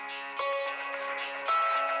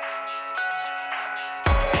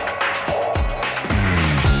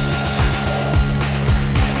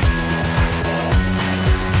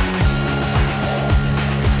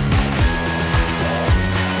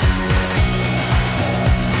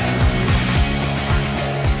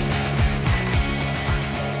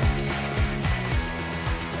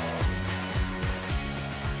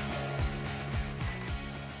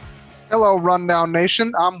Hello, Rundown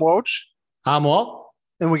Nation. I'm Woj, I'm Walt.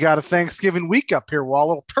 and we got a Thanksgiving week up here. Well, a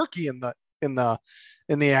little turkey in the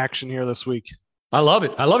action here this week. I love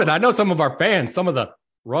it. I love it. I know some of our fans, some of the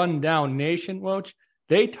Rundown Nation, Woj,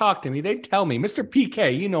 they talk to me. They tell me, Mr.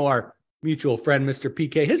 PK, you know our mutual friend, Mr.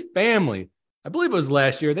 PK, his family, I believe it was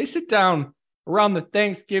last year, they sit down around the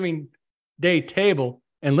Thanksgiving Day table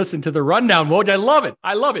and listen to the Rundown, Woj. I love it.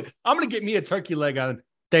 I love it. I'm going to get me a turkey leg on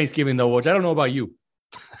Thanksgiving, though, Woj. I don't know about you.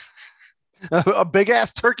 A big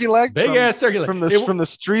ass turkey leg, from the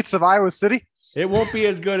streets of Iowa City. It won't be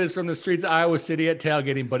as good as from the streets of Iowa City at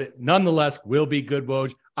tailgating, but it nonetheless will be good,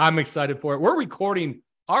 Woj. I'm excited for it. We're recording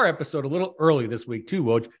our episode a little early this week too,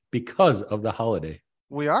 Woj, because of the holiday.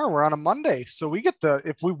 We're on a Monday, so we get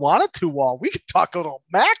if we wanted to, Wall, we could talk a little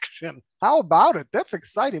Maction. How about it? That's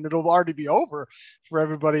exciting. It'll already be over for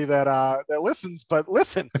everybody that listens, but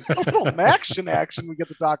listen, a little Maction action we get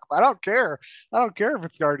to talk about. I don't care if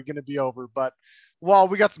it's already going to be over, but Wall,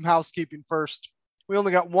 we got some housekeeping first. We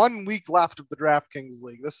only got 1 week left of the DraftKings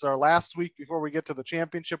League. This is our last week before we get to the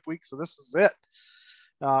championship week, so this is it.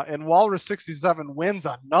 And Walrus 67 wins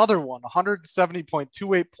another one,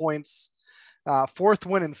 170.28 points. Fourth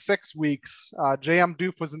win in 6 weeks. JM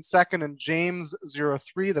Doof was in second and James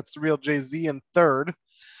 03. That's the real Jay-Z in third.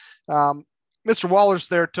 Mr. Walrus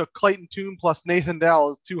there took Clayton Tune plus Nathan Dell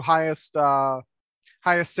as two highest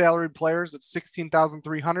salaried players at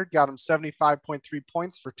 16,300, got him 75.3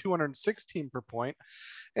 points for 216 per point.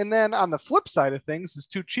 And then on the flip side of things, his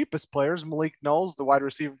two cheapest players, Malik Knowles, the wide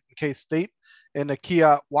receiver from K-State, and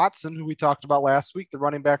Nakia Watson, who we talked about last week, the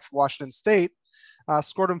running back from Washington State,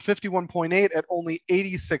 scored him 51.8 at only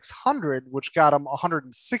 8,600, which got him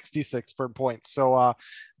 166 per point. So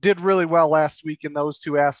did really well last week in those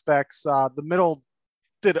two aspects. The middle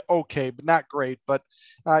did okay, but not great, but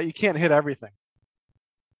you can't hit everything.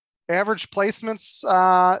 Average placements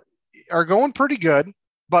are going pretty good,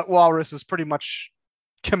 but Walrus is pretty much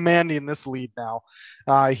commanding this lead now.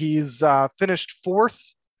 He's finished fourth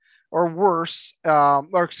or worse,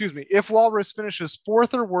 if Walrus finishes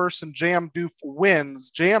fourth or worse and JM Doof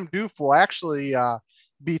wins, JM Doof will actually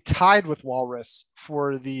be tied with Walrus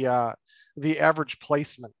for the average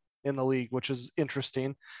placement in the league, which is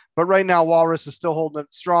interesting. But right now, Walrus is still holding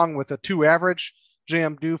it strong with a 2 average.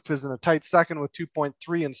 JM Doof is in a tight second with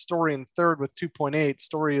 2.3 and Story in third with 2.8.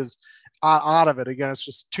 Story is out of it. Again, it's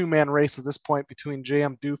just 2-man race at this point between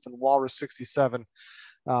JM Doof and Walrus 67.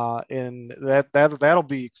 And that'll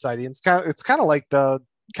be exciting. It's kind of like the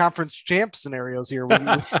conference champ scenarios here.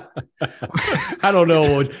 I don't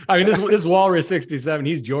know. I mean, this Walrus 67,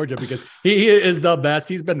 he's Georgia because he is the best.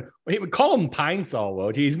 He would call him Pine Sol,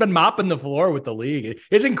 Woj. He's been mopping the floor with the league.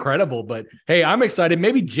 It's incredible, but hey, I'm excited.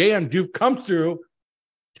 Maybe JM Doof comes through,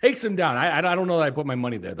 takes him down. I don't know that I put my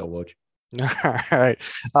money there though, Woj. All right.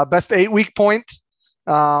 Best 8-week point,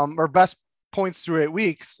 or best points through 8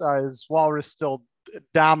 weeks is Walrus still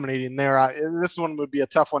dominating there. This one would be a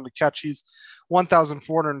tough one to catch. He's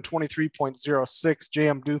 1,423.06.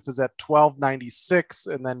 JM Doof is at 1,296,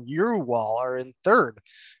 and then Uruwal are in third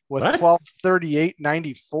with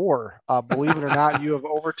 1,238.94. Believe it or not, you have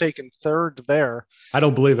overtaken third there. I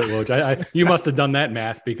don't believe it, Woj. You must have done that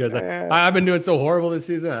math because I've been doing so horrible this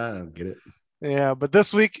season. I don't get it. Yeah, but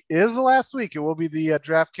this week is the last week. It will be the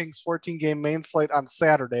DraftKings 14-game main slate on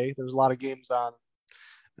Saturday. There's a lot of games on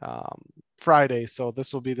Friday, so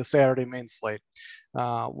this will be the Saturday main slate.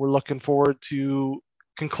 We're looking forward to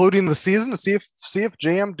concluding the season to see if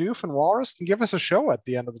JM Doof and Walrus can give us a show at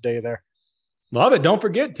the end of the day there. Love it. Don't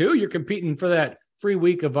forget too, you're competing for that free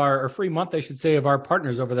week of free month, I should say, of our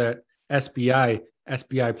partners over there at SBI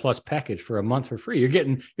Plus package for a month for free.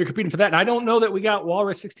 You're competing for that. And I don't know that we got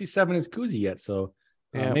Walrus 67 as koozie yet. So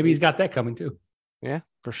maybe he's got that coming too. Yeah,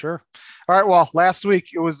 for sure. All right. Well, last week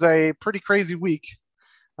it was a pretty crazy week.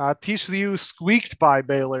 TCU squeaked by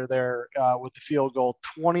Baylor there with the field goal,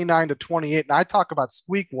 29-28. And I talk about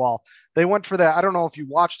squeak wall. They went for that. I don't know if you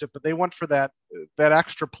watched it, but they went for that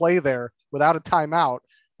extra play there without a timeout.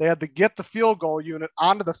 They had to get the field goal unit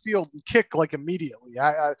onto the field and kick like immediately.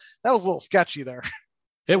 That was a little sketchy there.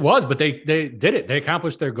 It was, but they did it. They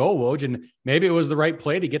accomplished their goal, Woj, and maybe it was the right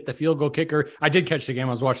play to get the field goal kicker. I did catch the game.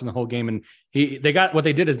 I was watching the whole game, and they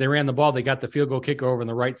ran the ball. They got the field goal kicker over in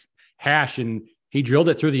the right hash, and he drilled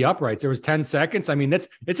it through the uprights. There was 10 seconds. I mean, it's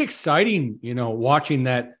exciting, watching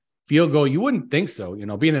that field goal. You wouldn't think so,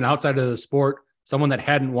 being an outsider of the sport, someone that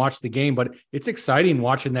hadn't watched the game, but it's exciting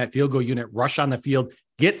watching that field goal unit rush on the field,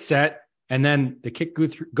 get set, and then the kick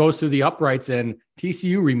goes through the uprights and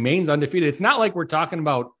TCU remains undefeated. It's not like we're talking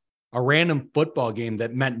about a random football game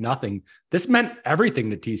that meant nothing. This meant everything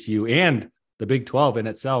to TCU and the Big 12 in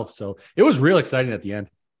itself. So it was real exciting at the end.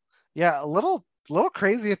 Yeah, a little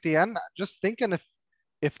crazy at the end. Just thinking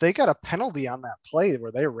if they got a penalty on that play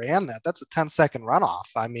where they ran that, that's a 10-second runoff.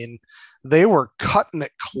 I mean, they were cutting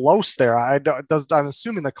it close there. I'm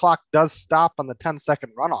assuming the clock does stop on the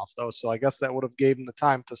 10-second runoff though, so I guess that would have gave them the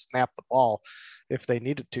time to snap the ball if they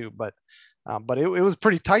needed to. But it was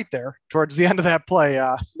pretty tight there towards the end of that play.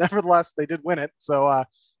 Nevertheless, they did win it. So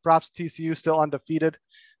props TCU, still undefeated.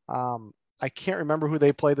 I can't remember who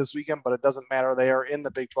they play this weekend, but it doesn't matter. They are in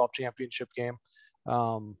the Big 12 championship game.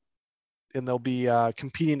 And they'll be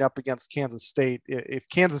competing up against Kansas State. If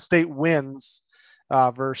Kansas State wins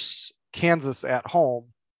versus Kansas at home,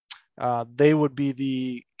 they would be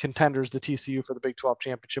the contenders to TCU for the Big 12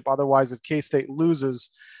 championship. Otherwise, if K-State loses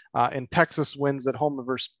and Texas wins at home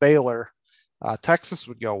versus Baylor, Texas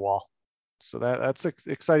would go Wall. So that's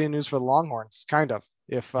exciting news for the Longhorns, kind of,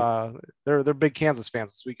 if they're big Kansas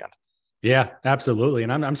fans this weekend. Yeah, absolutely.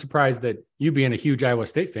 And I'm surprised that you, being a huge Iowa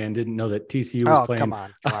State fan, didn't know that TCU was playing come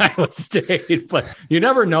on. Iowa State. But you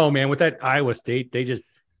never know, man. With that Iowa State, they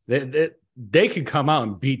could come out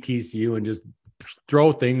and beat TCU and just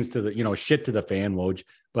throw things to the, shit to the fan, Woj.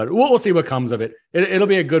 But we'll see what comes of it. It'll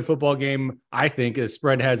be a good football game, I think. The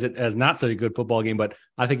spread has it as not such a good football game, but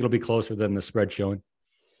I think it'll be closer than the spread showing.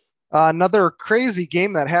 Another crazy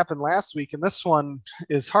game that happened last week, and this one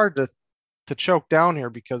is hard to choke down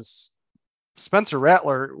here because Spencer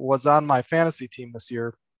Rattler was on my fantasy team this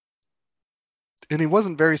year, and he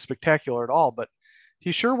wasn't very spectacular at all, but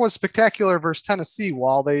he sure was spectacular versus Tennessee.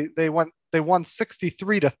 While they won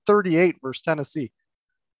 63-38 versus Tennessee.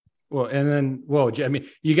 Well, and then, Woj, I mean,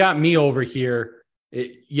 you got me over here.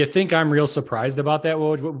 You think I'm real surprised about that,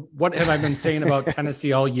 Woj? What have I been saying about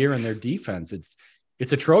Tennessee all year and their defense?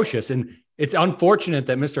 It's atrocious, and it's unfortunate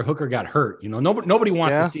that Mr. Hooker got hurt. Nobody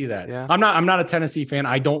wants to see that. Yeah. I'm not a Tennessee fan.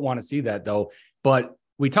 I don't want to see that though. But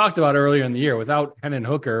we talked about earlier in the year, without Hendon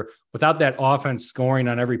Hooker, without that offense scoring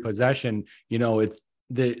on every possession,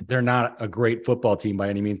 they're not a great football team by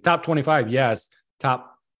any means. Top 25, yes.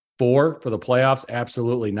 Top 4 for the playoffs,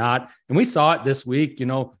 absolutely not. And we saw it this week.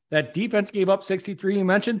 That defense gave up 63. You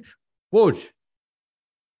mentioned, Woj,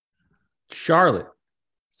 Charlotte,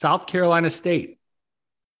 South Carolina State.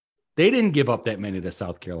 They didn't give up that many to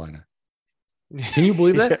South Carolina. Can you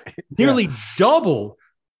believe that? Yeah. Nearly double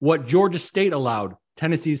what Georgia State allowed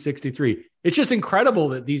Tennessee 63. It's just incredible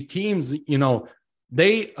that these teams,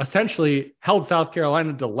 they essentially held South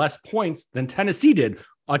Carolina to less points than Tennessee did.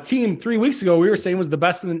 A team 3 weeks ago, we were saying was the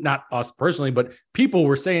best not us personally, but people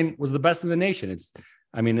were saying was the best in the nation.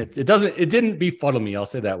 It didn't befuddle me. I'll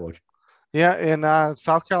say that, Woj. Yeah, and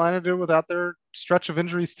South Carolina did it without their stretch of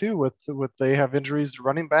injuries too. With they have injuries to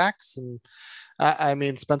running backs, and I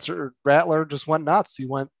mean Spencer Rattler just went nuts. He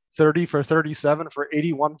went 30 for 37 for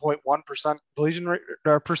 81.1% completion rate,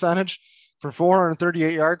 percentage for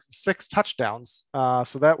 438 yards and 6 touchdowns.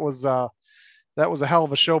 So that was a hell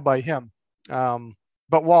of a show by him.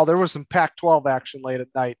 But while there was some Pac-12 action late at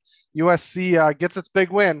night, USC gets its big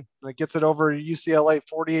win. It gets it over UCLA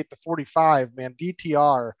 48-45. Man,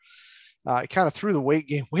 DTR. It kind of threw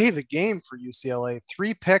the game for UCLA.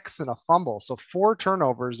 3 picks and a fumble. So 4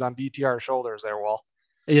 turnovers on DTR's shoulders there, Wall.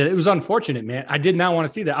 Yeah, it was unfortunate, man. I did not want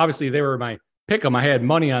to see that. Obviously, they were my pick 'em. I had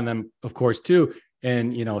money on them, of course, too.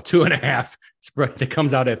 And, 2.5 spread that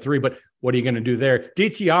comes out at 3. But what are you going to do there?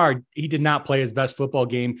 DTR, he did not play his best football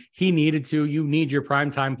game. He needed to. You need your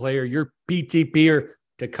primetime player, your PTPer,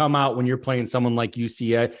 to come out when you're playing someone like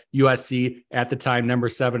USC at the time, number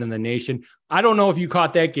 7 in the nation. I don't know if you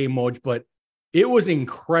caught that game, Moj, but it was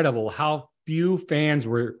incredible how few fans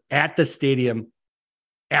were at the stadium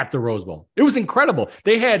at the Rose Bowl. It was incredible.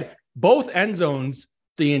 They had both end zones,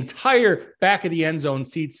 the entire back of the end zone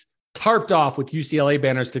seats tarped off with UCLA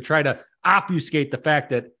banners to try to obfuscate the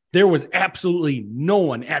fact that there was absolutely no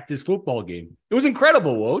one at this football game. It was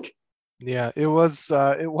incredible, Woj. Yeah, it was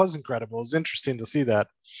incredible. It was interesting to see that.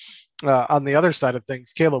 On the other side of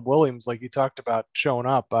things, Caleb Williams, like you talked about, showing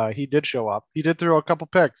up. He did show up. He did throw a couple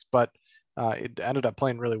picks, but it ended up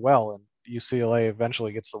playing really well, and UCLA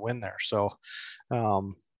eventually gets the win there. So,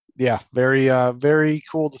 yeah, very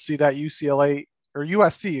cool to see that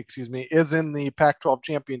USC, excuse me, is in the Pac-12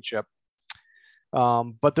 championship.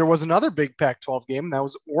 But there was another big Pac-12 game, and that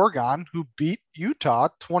was Oregon, who beat Utah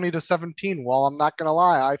 20-17. Well, I'm not going to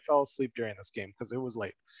lie, I fell asleep during this game because it was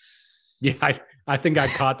late. Yeah, I think I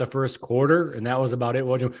caught the first quarter, and that was about it.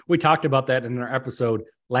 We talked about that in our episode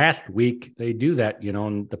last week. They do that,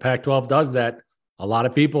 and the Pac-12 does that. A lot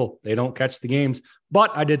of people, they don't catch the games.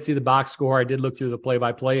 But I did see the box score. I did look through the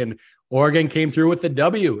play-by-play, and Oregon came through with the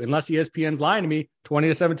W, unless ESPN's lying to me,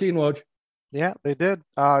 20-17, Woj. Yeah, they did.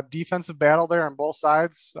 Defensive battle there on both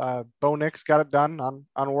sides. Bo Nix got it done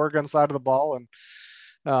on Oregon's side of the ball,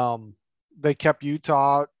 and they kept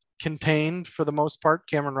Utah contained for the most part.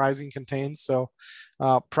 Cameron Rising contained, so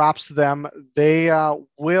props to them. They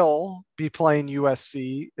will be playing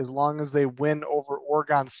USC as long as they win over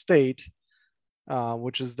Oregon State,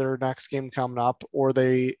 which is their next game coming up, or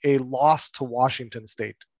they a loss to Washington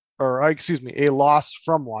State, or excuse me, a loss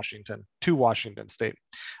from Washington to Washington State.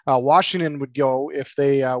 Washington would go if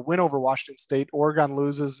they win over Washington State. Oregon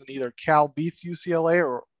loses, and either Cal beats UCLA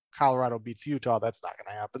or Colorado beats Utah. That's not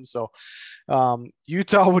going to happen. So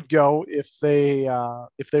Utah would go if they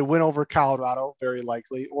win over Colorado, very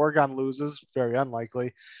likely. Oregon loses, very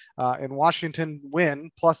unlikely, and Washington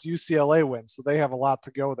win plus UCLA win. So they have a lot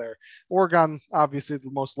to go there. Oregon, obviously,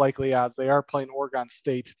 the most likely odds. They are playing Oregon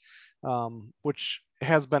State, which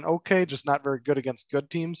has been okay, just not very good against good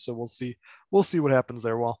teams. So we'll see. We'll see what happens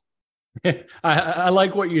there. Well, I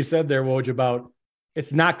like what you said there, Woj, about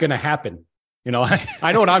it's not going to happen. You know,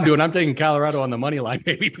 I know what I'm doing. I'm taking Colorado on the money line,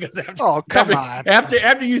 maybe, because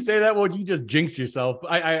after you say that, well, you just jinx yourself.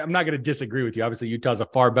 I'm not going to disagree with you. Obviously, Utah's a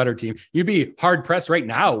far better team. You'd be hard pressed right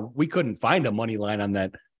now. We couldn't find a money line on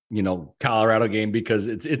that, Colorado game because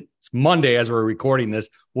it's Monday as we're recording this.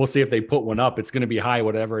 We'll see if they put one up. It's going to be high,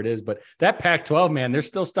 whatever it is. But that Pac-12, man, there's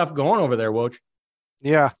still stuff going over there, Woj.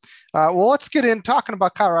 Yeah. Well, let's get in talking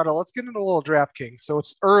about Colorado. Let's get into a little DraftKings. So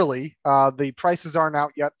it's early. The prices aren't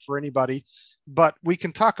out yet for anybody, but we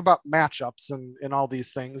can talk about matchups and all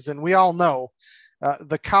these things. And we all know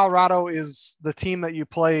the Colorado is the team that you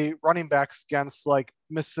play running backs against, like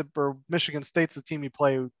Mississippi or Michigan State's the team you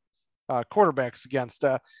play quarterbacks against.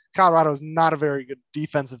 Colorado is not a very good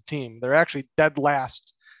defensive team. They're actually dead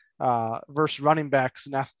last versus running backs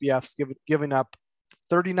and FBFs, giving up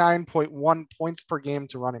 39.1 points per game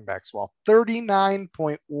to running backs. Well,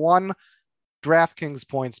 39.1 DraftKings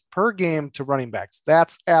points per game to running backs.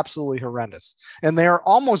 That's absolutely horrendous. And they are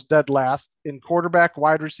almost dead last in quarterback,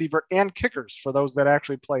 wide receiver, and kickers for those that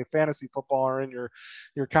actually play fantasy football or in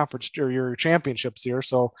your conference or your championships here.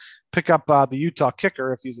 So pick up the Utah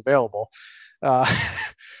kicker if he's available. But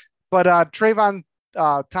Trayvon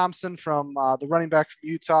Thompson from the running back from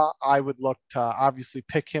Utah, I would look to obviously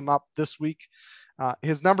pick him up this week.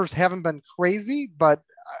 His numbers haven't been crazy, but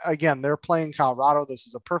again, they're playing Colorado. This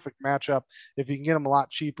is a perfect matchup. If you can get him a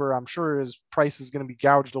lot cheaper, I'm sure his price is going to be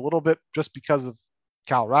gouged a little bit just because of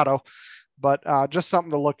Colorado, but just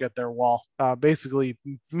something to look at there, Wall. Basically,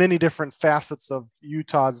 many different facets of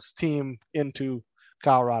Utah's team into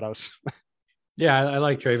Colorado's. Yeah, I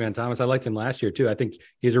like Trayvon Thomas. I liked him last year, too. I think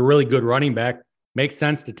he's a really good running back. Makes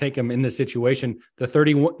sense to take him in this situation. The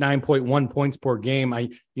 39.1 points per game.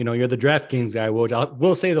 You're the DraftKings guy, Woj. I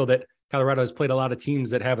will say, though, that Colorado has played a lot of teams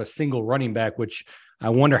that have a single running back, which I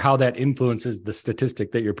wonder how that influences the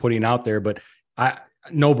statistic that you're putting out there. But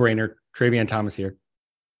no brainer, Trayvon Thomas here.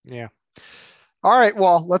 Yeah. All right.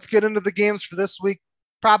 Well, let's get into the games for this week.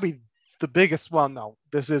 Probably the biggest one, though.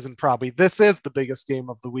 This is the biggest game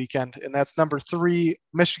of the weekend, and that's number 3,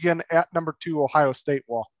 Michigan at number 2, Ohio State.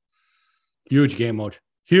 Wall. Huge game, Woj.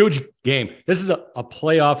 Huge game. This is a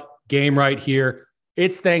playoff game right here.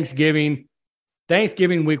 It's Thanksgiving.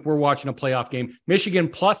 Thanksgiving week, we're watching a playoff game. Michigan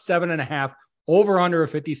plus 7.5, over under a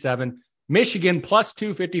 57. Michigan plus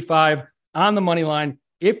 255 on the money line.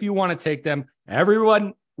 If you want to take them,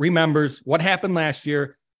 everyone remembers what happened last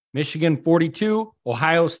year. Michigan 42,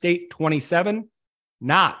 Ohio State 27.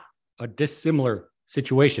 Not a dissimilar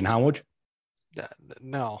situation, how much?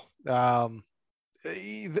 No.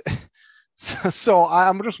 So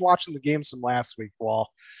I'm just watching the games from last week, Wall.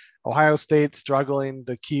 Ohio State struggling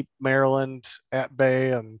to keep Maryland at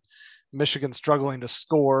bay, and Michigan struggling to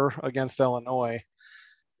score against Illinois.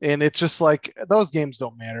 And it's just like those games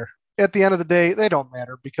don't matter. At the end of the day, they don't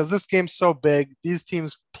matter because this game's so big. These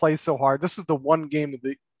teams play so hard. This is the one game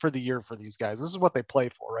for the year for these guys. This is what they play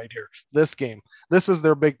for right here. This game. This is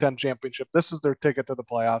their Big Ten championship. This is their ticket to the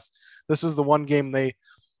playoffs. This is the one game they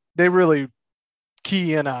really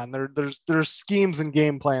key in on. There's schemes and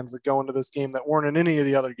game plans that go into this game that weren't in any of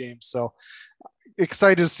the other games. So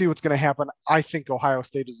excited to see what's going to happen. I think Ohio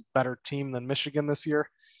State is a better team than Michigan this year.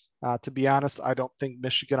 To be honest, I don't think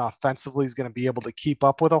Michigan offensively is going to be able to keep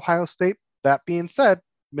up with Ohio State. That being said,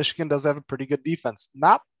 Michigan does have a pretty good defense.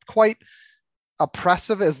 Not quite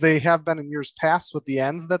oppressive as they have been in years past with the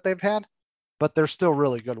ends that they've had, but they're still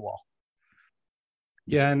really good. Wall.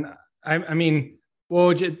 Yeah, and I mean,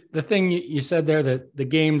 well, the thing you said there, that the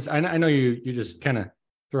games, I know you're just kind of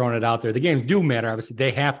throwing it out there. The games do matter. Obviously,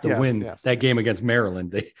 they have to win that game against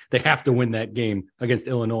Maryland. They have to win that game against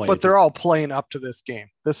Illinois. But they're all playing up to this game.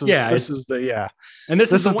 This is the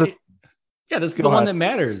Yeah, this is the one that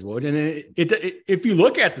matters, Woj. And if you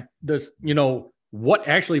look at this, what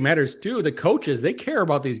actually matters too, the coaches, they care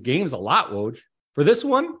about these games a lot, Woj. For this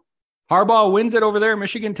one, Harbaugh wins it over there.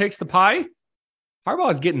 Michigan takes the pie.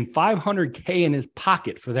 Harbaugh is getting $500K in his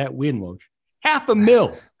pocket for that win, Woj.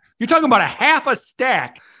 $500,000. You're talking about a half a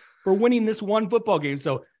stack for winning this one football game.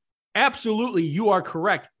 So absolutely, you are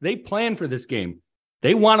correct. They plan for this game.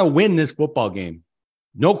 They want to win this football game.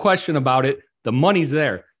 No question about it. The money's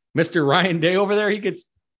there. Mr. Ryan Day over there, he gets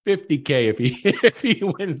 $50K if he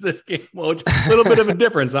wins this game. Well, a little bit of a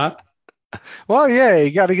difference, huh? Well, yeah,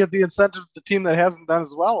 you got to get the incentive of the team that hasn't done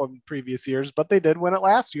as well in previous years, but they did win it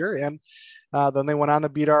last year, and then they went on to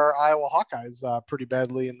beat our Iowa Hawkeyes pretty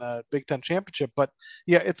badly in the Big Ten Championship. But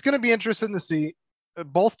yeah, it's going to be interesting to see.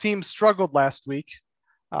 Both teams struggled last week.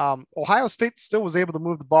 Ohio State still was able to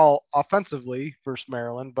move the ball offensively versus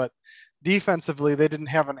Maryland, but defensively they didn't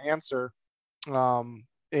have an answer.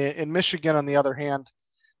 In Michigan, on the other hand,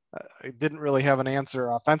 didn't really have an answer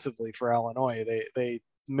offensively for Illinois. They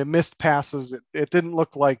missed passes. It didn't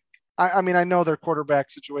look like. I mean, I know their quarterback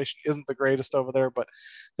situation isn't the greatest over there, but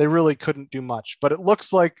they really couldn't do much. But it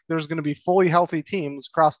looks like there's going to be fully healthy teams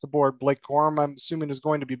across the board. Blake Corum, I'm assuming, is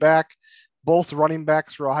going to be back. Both running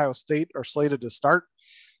backs for Ohio State are slated to start.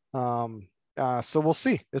 So we'll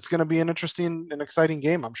see. It's going to be an interesting and exciting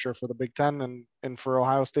game, I'm sure, for the Big Ten and for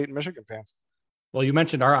Ohio State and Michigan fans. Well, you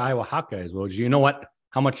mentioned our Iowa Hawkeyes. Well, do you know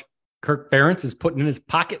how much Kirk Ferentz is putting in his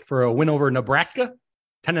pocket for a win over Nebraska?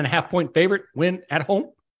 10.5-point favorite win at home.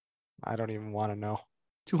 I don't even want to know.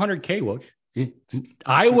 $200K, Woj.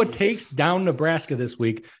 Iowa takes down Nebraska this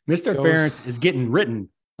week. Mr. Ferentz is getting written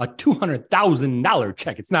a $200,000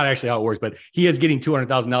 check. It's not actually how it works, but he is getting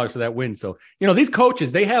 $200,000 for that win. So, these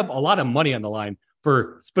coaches, they have a lot of money on the line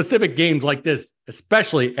for specific games like this,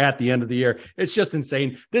 especially at the end of the year. It's just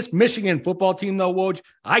insane. This Michigan football team, though, Woj,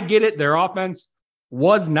 I get it. Their offense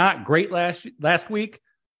was not great last week,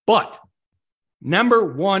 but number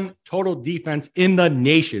 1 total defense in the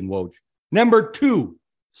nation, Woj. Number 2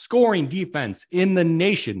 scoring defense in the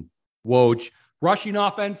nation, Woj. Rushing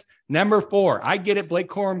offense, number 4. I get it. Blake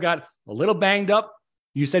Corum got a little banged up.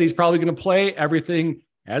 You said he's probably going to play. Everything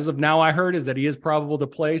as of now I heard is that he is probable to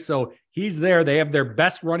play. So he's there. They have their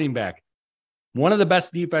best running back. One of the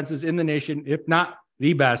best defenses in the nation, if not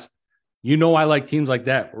the best. I like teams like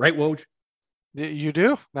that. Right, Woj? You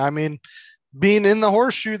do. I mean, being in the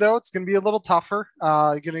horseshoe, though, it's going to be a little tougher.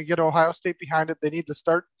 You're going to get Ohio State behind it. They need to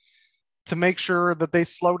start to make sure that they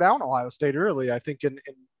slow down Ohio State early, I think,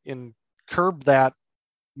 in curb that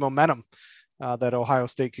momentum that Ohio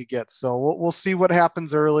State could get. So we'll see what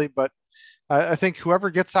happens early, but I think whoever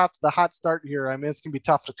gets off to the hot start here, I mean, it's going to be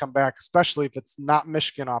tough to come back, especially if it's not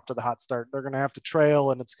Michigan off to the hot start. They're going to have to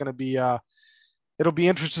trail, and it's going to be it'll be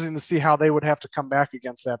interesting to see how they would have to come back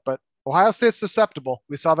against that. But Ohio State's susceptible.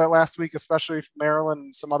 We saw that last week, especially from Maryland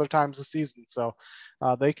and some other times this season. So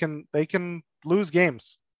they can lose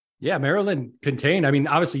games. Yeah, Maryland contained. I mean,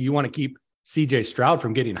 obviously you want to keep CJ Stroud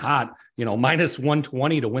from getting hot, minus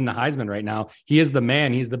 120 to win the Heisman right now. He is the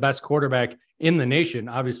man. He's the best quarterback in the nation.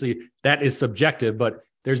 Obviously that is subjective, but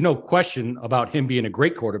there's no question about him being a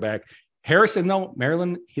great quarterback. Harrison, though,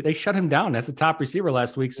 Maryland, they shut him down. That's a top receiver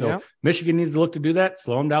last week. So Michigan needs to look to do that.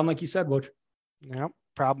 Slow him down, like you said, Woj. Yeah.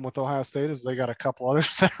 Problem with Ohio State is they got a couple others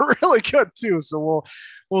that are really good too. So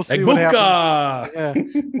we'll see what happens.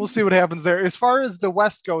 Yeah, we'll see what happens there. As far as the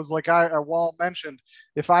West goes, like Wall mentioned,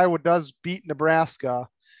 if Iowa does beat Nebraska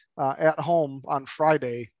at home on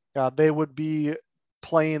Friday, they would be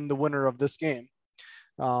playing the winner of this game.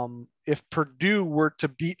 If Purdue were to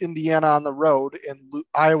beat Indiana on the road and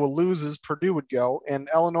Iowa loses, Purdue would go, and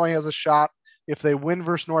Illinois has a shot if they win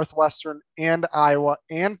versus Northwestern and Iowa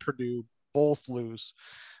and Purdue both lose.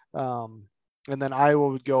 And then Iowa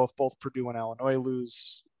would go if both Purdue and Illinois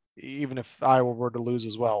lose, even if Iowa were to lose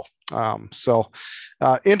as well. So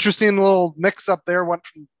interesting little mix up there. Went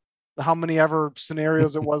from how many ever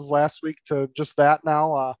scenarios it was last week to just that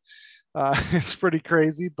now. It's pretty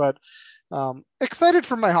crazy, but excited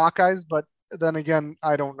for my Hawkeyes. But then again,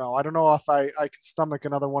 I don't know. I don't know if I can stomach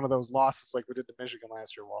another one of those losses like we did to Michigan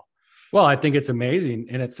last year. Well, I think it's amazing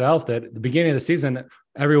in itself that at the beginning of the season,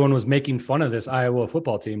 everyone was making fun of this Iowa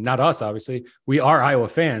football team. Not us, obviously. We are Iowa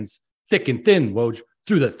fans, thick and thin, Woj.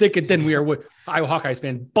 Through the thick and thin, we are Iowa Hawkeyes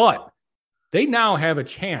fans. But they now have a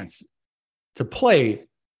chance to play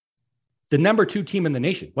the number 2 team in the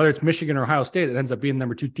nation. Whether it's Michigan or Ohio State, it ends up being the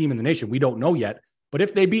number 2 team in the nation. We don't know yet. But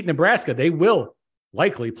if they beat Nebraska, they will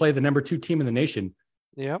likely play the number 2 team in the nation.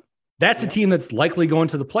 Yep. That's a team that's likely going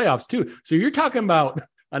to the playoffs, too. So you're talking about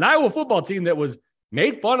an Iowa football team that was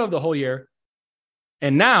made fun of the whole year,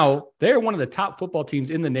 And now they're one of the top football teams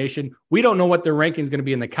in the nation. We don't know what their ranking is going to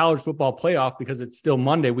be in the college football playoff because it's still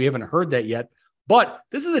Monday. We haven't heard that yet. But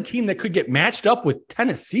this is a team that could get matched up with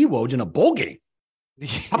Tennessee, Woj, in a bowl game.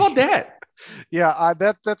 How about that? Yeah,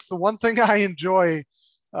 that's the one thing I enjoy.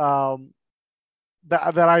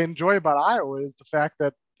 That I enjoy about Iowa is the fact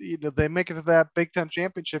that they make it to that Big Ten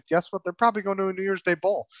championship. Guess what? They're probably going to a New Year's Day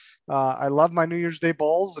bowl. I love my New Year's Day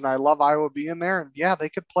bowls, and I love Iowa being there. And yeah, they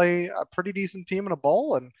could play a pretty decent team in a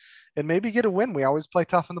bowl and maybe get a win. We always play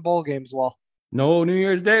tough in the bowl games. Well, no New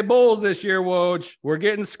Year's Day bowls this year, Woj. We're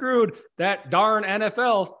getting screwed. That darn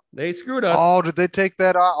NFL, they screwed us. Oh, did they take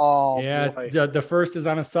that off? Oh, yeah. Boy. The first is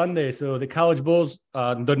on a Sunday, so the college bowls,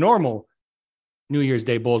 the normal New Year's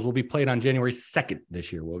Day bowls will be played on January 2nd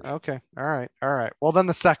this year, Woj. Okay. All right. Well, then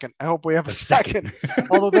the second. I hope we have a second.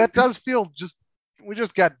 Although that does feel we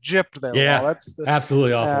just got gypped there. Yeah, that's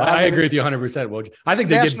absolutely awful. I agree with you 100%, Woj. I think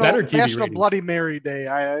they get better TV National ratings. Bloody Mary Day.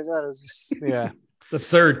 That is just, yeah. It's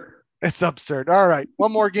absurd. It's absurd. All right.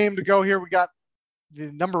 One more game to go here. We got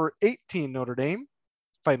the number 18 Notre Dame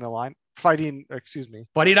fighting Irish. Fighting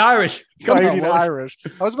Irish.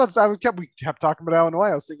 I was about to say, we kept talking about Illinois.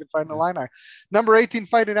 I was thinking fighting Illini. Number 18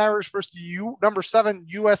 fighting Irish versus number 7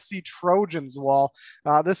 USC Trojans. Wall.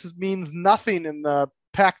 This means nothing in the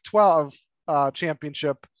Pac-12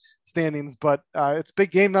 championship standings, but it's a big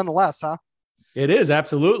game nonetheless, huh? It is,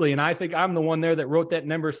 absolutely. And I think I'm the one there that wrote that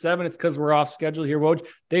number 7. It's because we're off schedule here, Woj.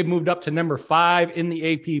 They've moved up to number 5 in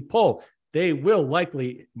the AP poll. They will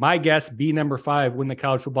likely, my guess, be number 5 when the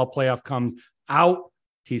college football playoff comes out.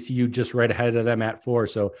 TCU just right ahead of them at 4.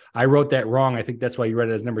 So I wrote that wrong. I think that's why you read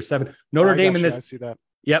it as number 7. Notre Dame in this. I see that.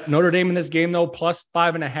 Yep. Notre Dame in this game, though, plus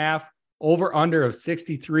 5.5, over under of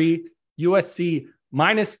 63. USC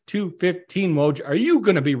minus 215, Woj. Are you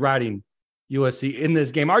going to be riding USC in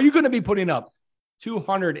this game? Are you going to be putting up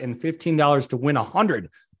 $215 to win 100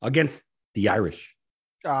 against the Irish?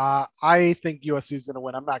 I think USC is going to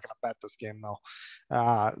win. I'm not going to bet this game though.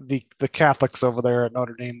 The Catholics over there at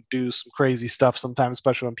Notre Dame do some crazy stuff sometimes,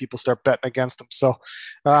 especially when people start betting against them. So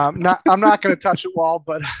I'm not going to touch it, Wall,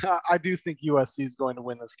 but I do think USC is going to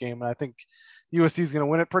win this game, and I think USC is going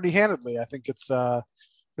to win it pretty handedly. I think it's a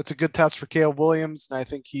good test for Caleb Williams, and I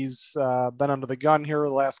think he's been under the gun here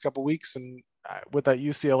the last couple of weeks, and with that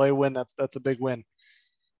UCLA win, that's a big win.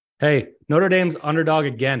 Hey, Notre Dame's underdog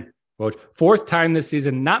again. Woj. 4th time this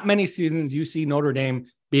season. Not many seasons you see Notre Dame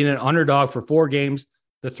being an underdog for 4 games.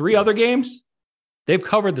 The 3 other games, they've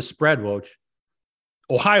covered the spread, Woj.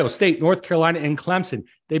 Ohio State, North Carolina, and Clemson.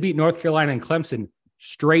 They beat North Carolina and Clemson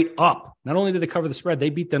straight up. Not only did they cover the spread, they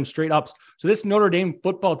beat them straight up. So this Notre Dame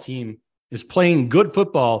football team is playing good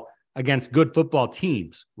football against good football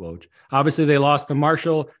teams, Woj. Obviously, they lost to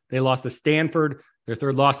Marshall. They lost to Stanford. Their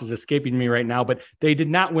 3rd loss is escaping me right now, but they did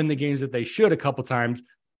not win the games that they should a couple times.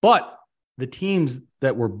 But the teams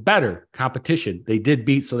that were better competition, they did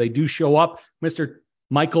beat. So they do show up. Mr.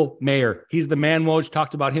 Michael Mayer, he's the man. Woj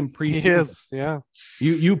talked about him preseason. He is, yeah.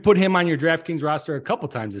 You put him on your DraftKings roster a couple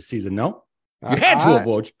times this season, no? You had to have,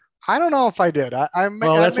 Woj. I don't know if I did.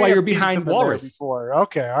 That's why you're behind Walrus. Before.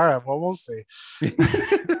 Okay, all right. Well, we'll see.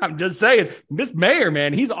 I'm just saying, this Mayer,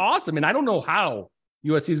 man, he's awesome. And I don't know how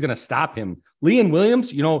USC is going to stop him. Leon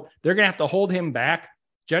Williams, they're going to have to hold him back.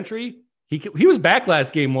 Gentry, he was back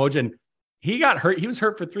last game, Woj, and he got hurt. He was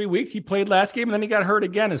hurt for 3 weeks. He played last game, and then he got hurt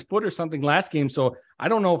again, his foot or something last game. So I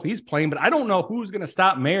don't know if he's playing, but I don't know who's going to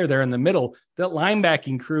stop Mayer there in the middle. That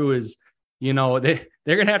linebacking crew is, they're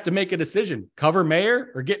going to have to make a decision: cover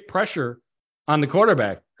Mayer or get pressure on the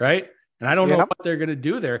quarterback, right? And I don't know what they're going to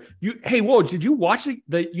do there. Hey, Woj, did you watch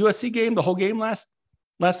the USC game, the whole game last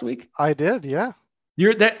week? I did, yeah.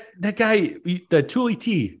 You're that guy, the Tuli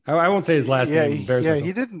T. I won't say his last name. He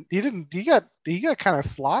got kind of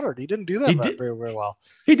slaughtered. He didn't do that very well.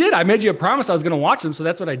 He did. I made you a promise I was going to watch him, so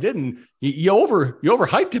that's what I did. And you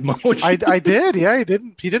overhyped him. I did. Yeah,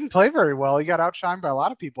 he didn't play very well. He got outshined by a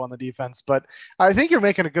lot of people on the defense. But I think you're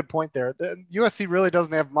making a good point there. The USC really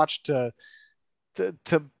doesn't have much to.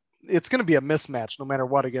 It's going to be a mismatch no matter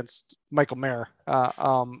what against Michael Mayer.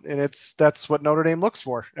 And that's what Notre Dame looks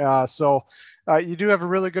for. So you do have a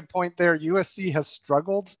really good point there. USC has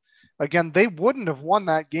struggled. Again, they wouldn't have won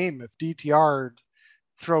that game if DTR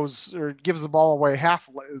throws or gives the ball away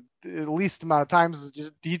at least amount of times.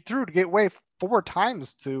 He threw to get away 4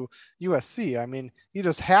 times to USC. I mean, he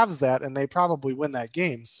just halves that and they probably win that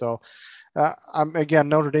game. So again,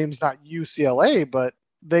 Notre Dame's not UCLA, but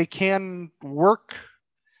they can work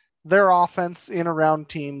their offense in around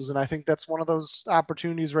teams. And I think that's one of those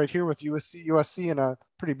opportunities right here with USC and a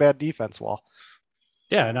pretty bad defense, Wall.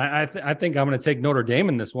 Yeah, and I think I'm going to take Notre Dame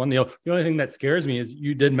in this one. The only thing that scares me is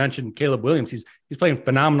you did mention Caleb Williams. He's playing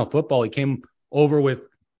phenomenal football. He came over with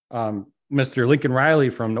Mr. Lincoln Riley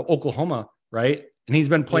from Oklahoma, right? And he's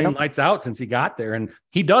been playing lights out since he got there. And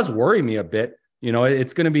he does worry me a bit.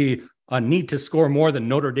 It's going to be a need to score more than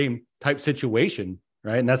Notre Dame type situation,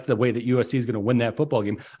 right? And that's the way that USC is going to win that football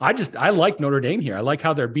game. I like Notre Dame here. I like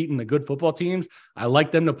how they're beating the good football teams. I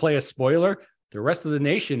like them to play a spoiler. The rest of the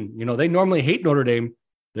nation, they normally hate Notre Dame.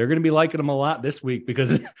 They're going to be liking them a lot this week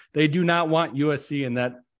because they do not want USC in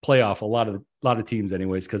that playoff. A lot of teams,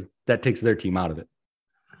 anyways, because that takes their team out of it.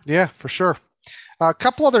 Yeah, for sure. A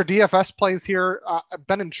couple other DFS plays here. I've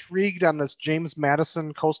been intrigued on this James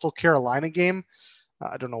Madison Coastal Carolina game.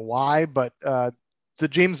 I don't know why, but the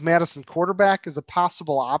James Madison quarterback is a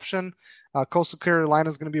possible option. Coastal Carolina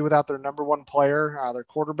is going to be without their number one player, their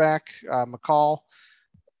quarterback, McCall.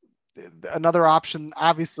 Another option,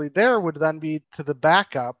 obviously, there would then be to the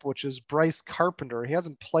backup, which is Bryce Carpenter. He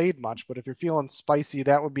hasn't played much, but if you're feeling spicy,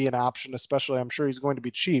 that would be an option, especially I'm sure he's going to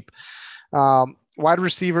be cheap. Wide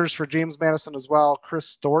receivers for James Madison as well,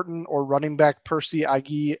 Chris Thornton or running back Percy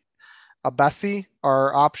Agi Abesi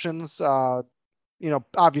are options,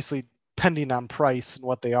 obviously pending on price and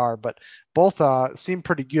what they are, but both seem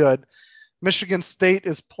pretty good. Michigan State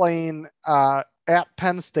is playing at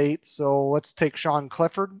Penn State, so let's take Sean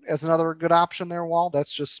Clifford as another good option there, Wall.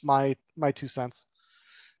 That's just my 2 cents.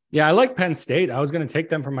 Yeah, I like Penn State. I was going to take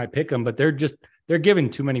them for my pick 'em, but they're giving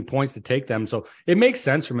too many points to take them. So it makes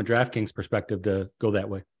sense from a DraftKings perspective to go that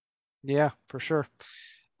way. Yeah, for sure.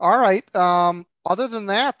 All right. Other than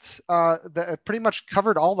that, that pretty much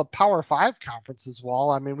covered all the Power 5 conferences, Wall.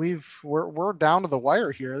 I mean, we're down to the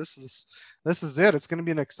wire here. This is it. It's going to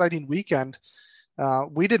be an exciting weekend.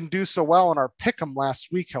 We didn't do so well in our pick'em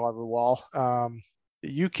last week, however, Wall.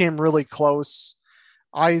 You came really close.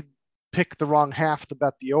 I picked the wrong half to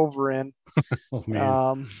bet the over in. Oh,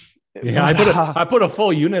 man. I put a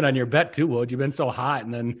full unit on your bet too, Wood. You've been so hot,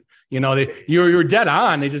 and then you're dead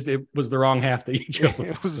on. It was the wrong half that you chose.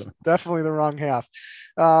 It was definitely the wrong half.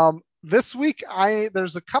 This week,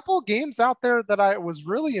 there's a couple of games out there that I was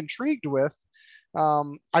really intrigued with.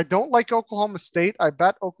 I don't like Oklahoma State. I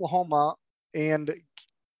bet Oklahoma and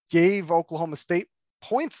gave Oklahoma State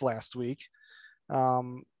points last week.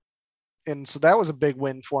 And so that was a big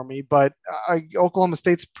win for me, but Oklahoma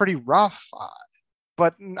State's pretty rough,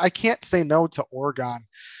 but I can't say no to Oregon.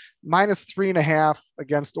 -3.5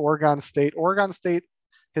 against Oregon State. Oregon State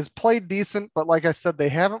has played decent, but like I said, they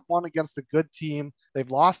haven't won against a good team.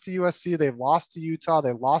 They've lost to USC. They've lost to Utah.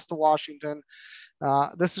 They lost to Washington.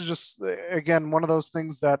 This is just, again, one of those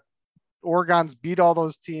things that Oregon's beat all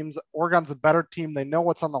those teams. Oregon's a better team. They know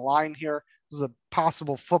what's on the line here. This is a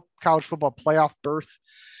possible college football playoff berth.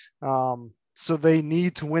 So they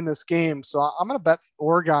need to win this game. So I'm going to bet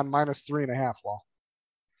Oregon -3.5. Well,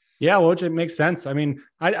 yeah, which it makes sense. I mean,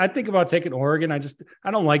 I think about taking Oregon.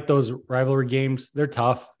 I don't like those rivalry games. They're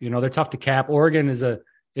tough. They're tough to cap. Oregon is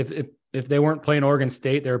if they weren't playing Oregon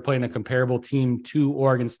State, they were playing a comparable team to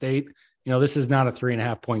Oregon State. This is not a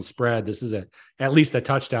 3.5 point spread. This is at least a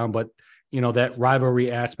touchdown, but that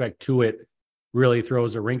rivalry aspect to it really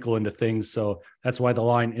throws a wrinkle into things. So that's why the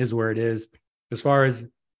line is where it is. As far as,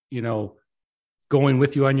 going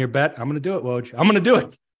with you on your bet, I'm going to do it, Woj. I'm going to do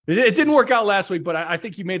it. It didn't work out last week, but I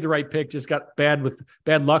think you made the right pick. Just got bad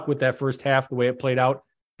luck with that first half, the way it played out.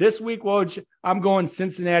 This week, Woj, I'm going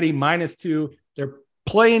Cincinnati -2. They're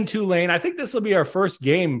playing Tulane. I think this will be our first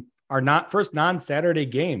game, first non-Saturday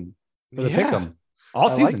game for the pick'em all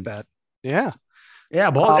season. I like that. Yeah. Yeah,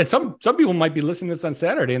 but some people might be listening to this on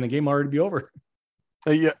Saturday and the game already be over.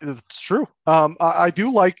 Yeah, it's true. I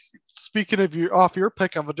do like, speaking of your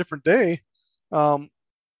pick of a different day,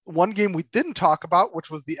 one game we didn't talk about, which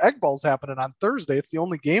was the Egg Bowls happening on Thursday. It's the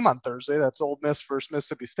only game on Thursday. That's Ole Miss versus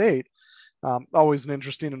Mississippi State. Always an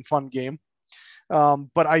interesting and fun game.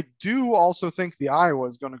 But I do also think the Iowa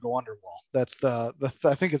is going to go under, Wall. That's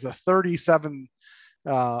I think it's a 37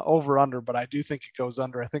 over under, but I do think it goes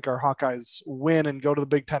under. I think our Hawkeyes win and go to the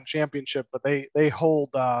Big Ten championship, but they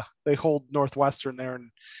hold Northwestern there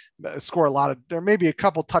and score a lot of, there may be a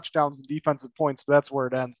couple touchdowns and defensive points, but that's where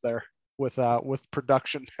it ends there with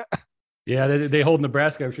production. Yeah. They hold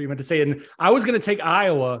Nebraska. I'm sure you meant to say, and I was going to take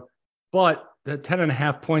Iowa, but the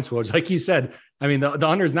 10.5 points was, like you said, I mean, the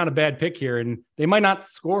under is not a bad pick here, and they might not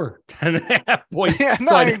score 10.5 points. Yeah,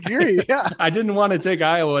 no, I agree. Yeah. I didn't want to take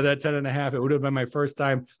Iowa at 10.5. It would have been my first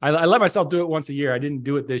time. I let myself do it once a year. I didn't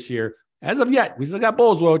do it this year. As of yet, we still got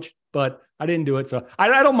bowls, Roach, but I didn't do it. So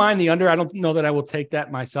I don't mind the under. I don't know that I will take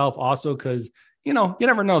that myself also because, you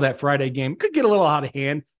never know, that Friday game could get a little out of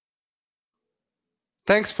hand.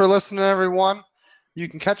 Thanks for listening, everyone. You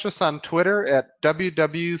can catch us on Twitter at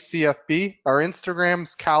WWCFB. Our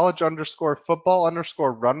Instagram's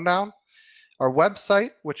college_football_rundown. Our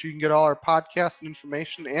website, which you can get all our podcasts and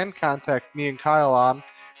information and contact me and Kyle on,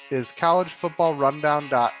 is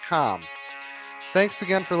collegefootballrundown.com. Thanks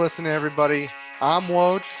again for listening, everybody. I'm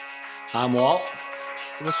Woj. I'm Walt.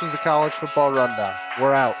 And this was the College Football Rundown.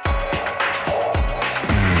 We're out.